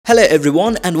Hello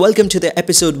everyone and welcome to the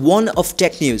episode 1 of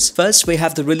Tech News. First, we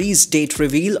have the release date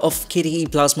reveal of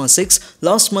KDE Plasma 6.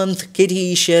 Last month,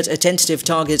 KDE shared a tentative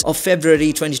target of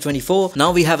February 2024.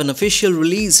 Now we have an official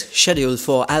release schedule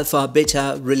for alpha,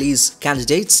 beta release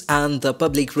candidates and the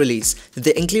public release.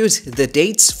 They include the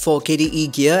dates for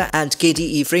KDE Gear and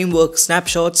KDE Framework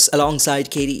snapshots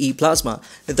alongside KDE Plasma.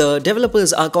 The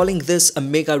developers are calling this a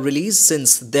mega release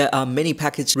since there are many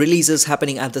package releases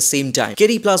happening at the same time.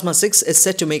 KDE Plasma 6 is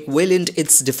set to make Wayland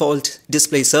its default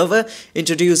display server,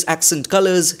 introduce accent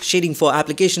colors, shading for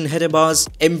application header bars,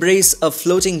 embrace a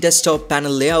floating desktop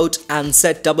panel layout, and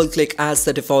set double-click as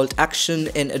the default action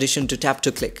in addition to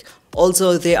tap-to-click.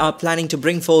 Also, they are planning to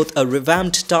bring forth a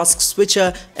revamped task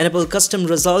switcher, enable custom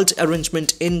result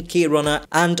arrangement in KRunner,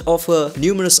 and offer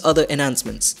numerous other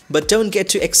enhancements. But don't get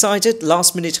too excited,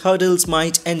 last-minute hurdles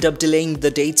might end up delaying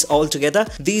the dates altogether.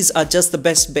 These are just the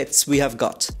best bets we have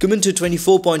got. Kubuntu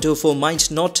 24.04 might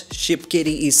not ship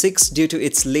KDE 6 due to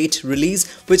its late release,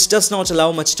 which does not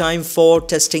allow much time for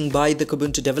testing by the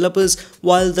Kubuntu developers,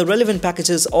 while the relevant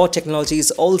packages or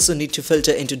technologies also need to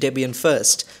filter into Debian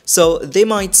first. So they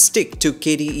might stick to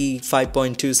KDE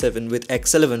 5.27 with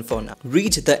X11 for now.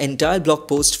 Read the entire blog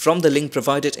post from the link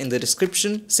provided in the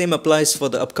description. Same applies for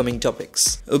the upcoming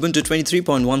topics. Ubuntu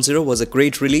 23.10 was a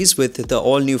great release with the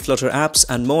all-new Flutter apps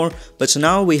and more, but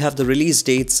now we have the release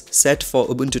dates set for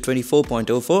Ubuntu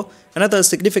 24.04. Another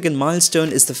significant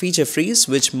milestone is the feature freeze,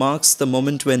 which marks the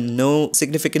moment when no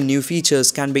significant new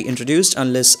features can be introduced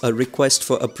unless a request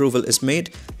for approval is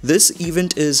made. This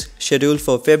event is scheduled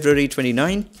for February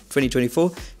 29,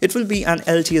 2024. It will be an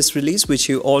LTS release, which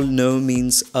you all know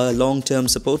means a long-term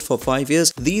support for 5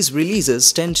 years. These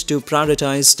releases tend to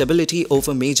prioritize stability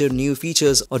over major new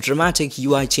features or dramatic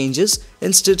UI changes.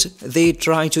 Instead, they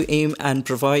try to aim and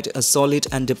provide a solid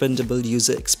and dependable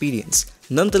user experience.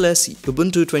 Nonetheless,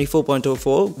 Ubuntu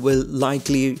 24.04 will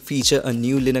likely feature a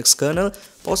new Linux kernel,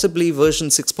 possibly version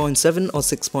 6.7 or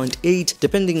 6.8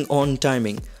 depending on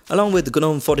timing, along with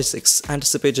GNOME 46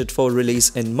 anticipated for release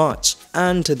in March.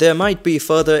 And there might be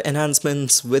further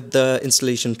enhancements with the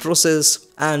installation process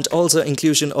and also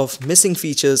inclusion of missing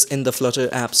features in the Flutter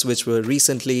apps which were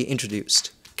recently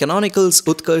introduced. Canonical's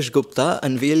Utkarsh Gupta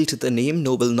unveiled the name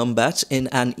Noble Numbat in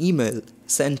an email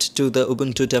sent to the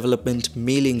Ubuntu development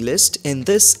mailing list. In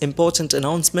this important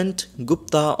announcement,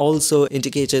 Gupta also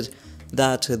indicated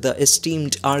that the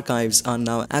esteemed archives are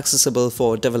now accessible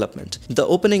for development. The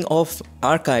opening of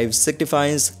archives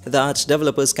signifies that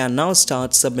developers can now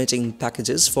start submitting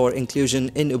packages for inclusion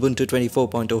in Ubuntu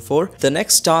 24.04. The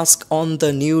next task on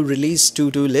the new release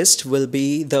to-do list will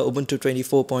be the Ubuntu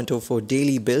 24.04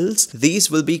 daily builds. These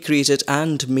will be created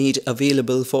and made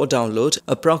available for download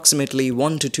approximately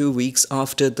 1 to 2 weeks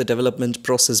after the development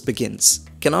process begins.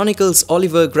 Canonical's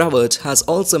Oliver Gravert has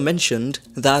also mentioned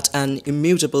that an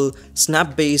immutable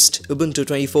snap-based Ubuntu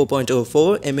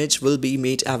 24.04 image will be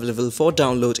made available for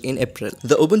download in April.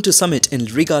 The Ubuntu Summit in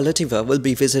Riga, Latvia will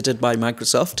be visited by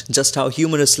Microsoft. Just how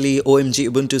humorously OMG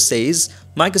Ubuntu says,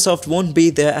 Microsoft won't be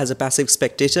there as a passive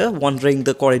spectator, wandering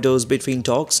the corridors between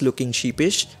talks looking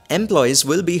sheepish. Employees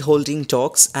will be holding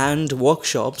talks and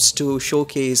workshops to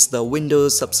showcase the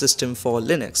Windows subsystem for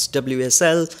Linux,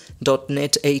 WSL,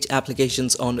 .NET 8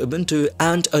 applications on Ubuntu,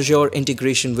 and Azure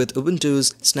integration with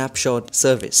Ubuntu's snapshot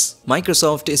service.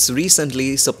 Microsoft is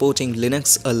recently supporting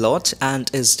Linux a lot and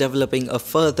is developing a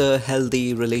further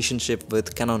healthy relationship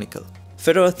with Canonical.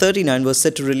 Fedora 39 was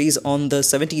set to release on the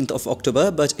 17th of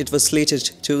October, but it was slated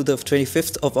to the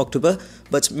 25th of October.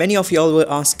 But many of y'all were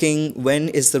asking when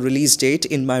is the release date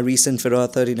in my recent Fedora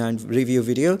 39 review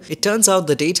video. It turns out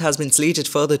the date has been slated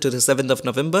further to the 7th of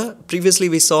November. Previously,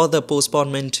 we saw the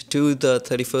postponement to the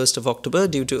 31st of October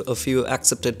due to a few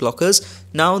accepted blockers.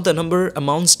 Now the number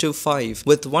amounts to 5,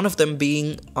 with one of them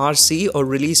being RC or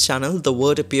release channel, the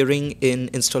word appearing in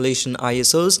installation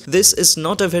ISOs. This is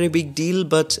not a very big deal,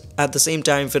 but at the same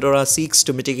time, Fedora seeks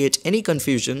to mitigate any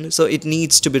confusion, so it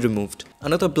needs to be removed.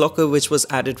 Another blocker which was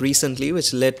added recently,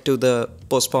 which led to the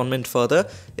postponement further,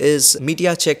 is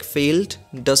media check failed,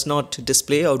 does not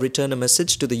display or return a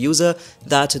message to the user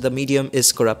that the medium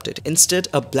is corrupted. Instead,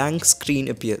 a blank screen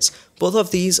appears. Both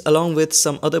of these, along with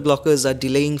some other blockers, are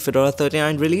delaying Fedora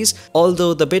 39 release,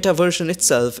 although the beta version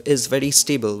itself is very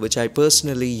stable, which I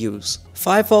personally use.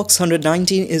 Firefox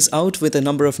 119 is out with a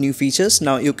number of new features.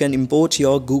 Now you can import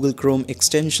your Google Chrome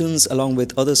extensions along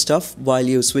with other stuff while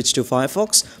you switch to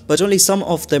Firefox, but only some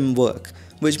of them work.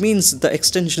 which means the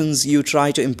extensions you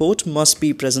try to import must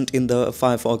be present in the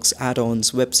Firefox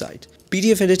add-ons website.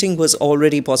 PDF editing was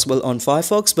already possible on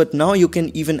Firefox, but now you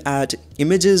can even add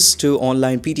images to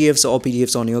online PDFs or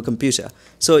PDFs on your computer.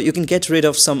 So you can get rid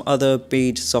of some other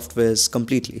paid softwares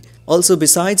completely. Also,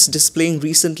 besides displaying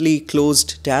recently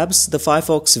closed tabs, the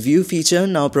Firefox View feature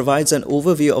now provides an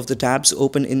overview of the tabs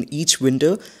open in each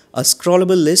window, a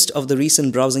scrollable list of the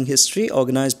recent browsing history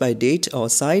organized by date or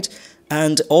site,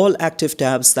 and all active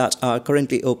tabs that are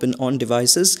currently open on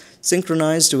devices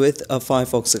synchronized with a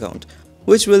Firefox account,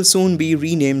 which will soon be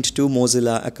renamed to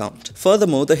Mozilla account.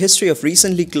 Furthermore, the history of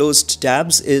recently closed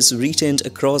tabs is retained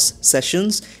across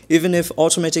sessions, even if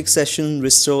automatic session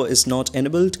restore is not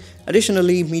enabled.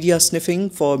 Additionally, media sniffing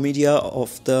for media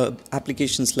of the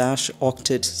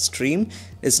application/octet stream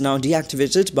is now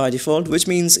deactivated by default, which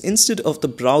means instead of the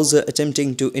browser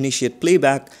attempting to initiate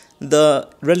playback, the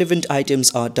relevant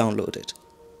items are downloaded.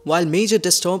 While major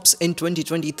desktops in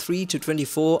 2023 to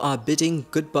 24 are bidding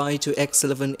goodbye to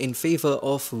X11 in favor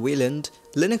of Wayland,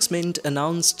 Linux Mint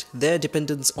announced their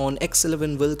dependence on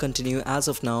X11 will continue as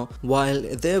of now, while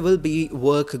there will be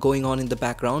work going on in the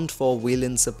background for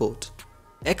Wayland support.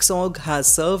 Xorg has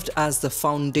served as the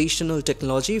foundational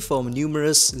technology for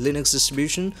numerous Linux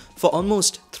distributions for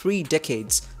almost 3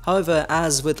 decades. However,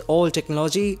 as with all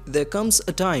technology, there comes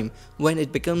a time when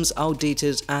it becomes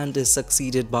outdated and is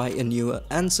succeeded by a newer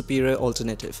and superior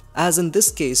alternative, as in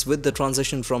this case with the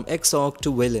transition from Xorg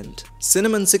to Wayland.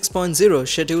 Cinnamon 6.0,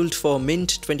 scheduled for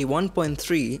Mint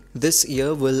 21.3 this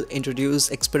year, will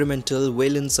introduce experimental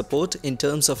Wayland support. In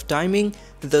terms of timing,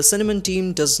 the Cinnamon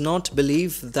team does not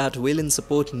believe that Wayland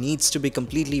support needs to be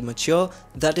completely mature.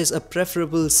 That is a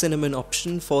preferable Cinnamon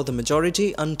option for the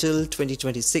majority until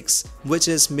 2026, which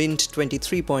is Mint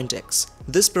 23.x.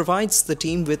 This provides the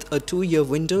team with a 2-year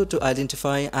window to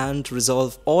identify and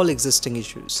resolve all existing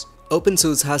issues.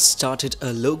 openSUSE has started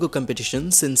a logo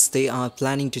competition since they are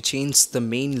planning to change the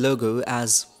main logo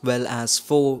as well as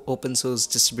 4 openSUSE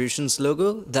distributions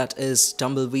logo, that is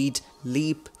Tumbleweed,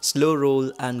 Leap, Slow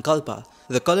Roll and Kalpa.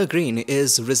 The color green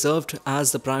is reserved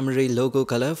as the primary logo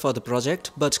color for the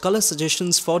project, but color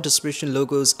suggestions for distribution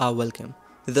logos are welcome.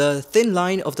 The thin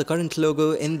line of the current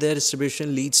logo in their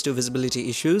distribution leads to visibility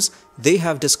issues. They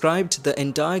have described the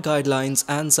entire guidelines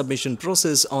and submission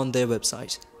process on their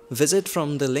website. Visit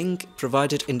from the link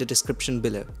provided in the description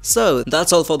below. So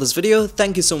that's all for this video.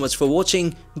 Thank you so much for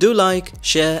watching. Do like,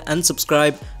 share and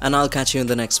subscribe, and I'll catch you in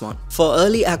the next one. For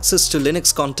early access to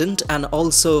Linux content and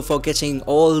also for getting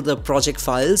all the project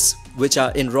files which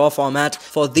are in raw format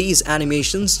for these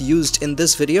animations used in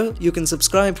this video, you can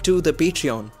subscribe to the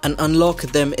Patreon and unlock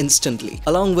them instantly,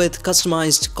 along with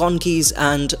customized con keys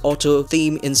and auto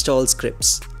theme install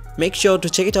scripts. Make sure to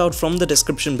check it out from the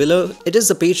description below. It is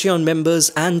the Patreon members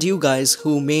and you guys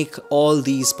who make all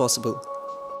these possible.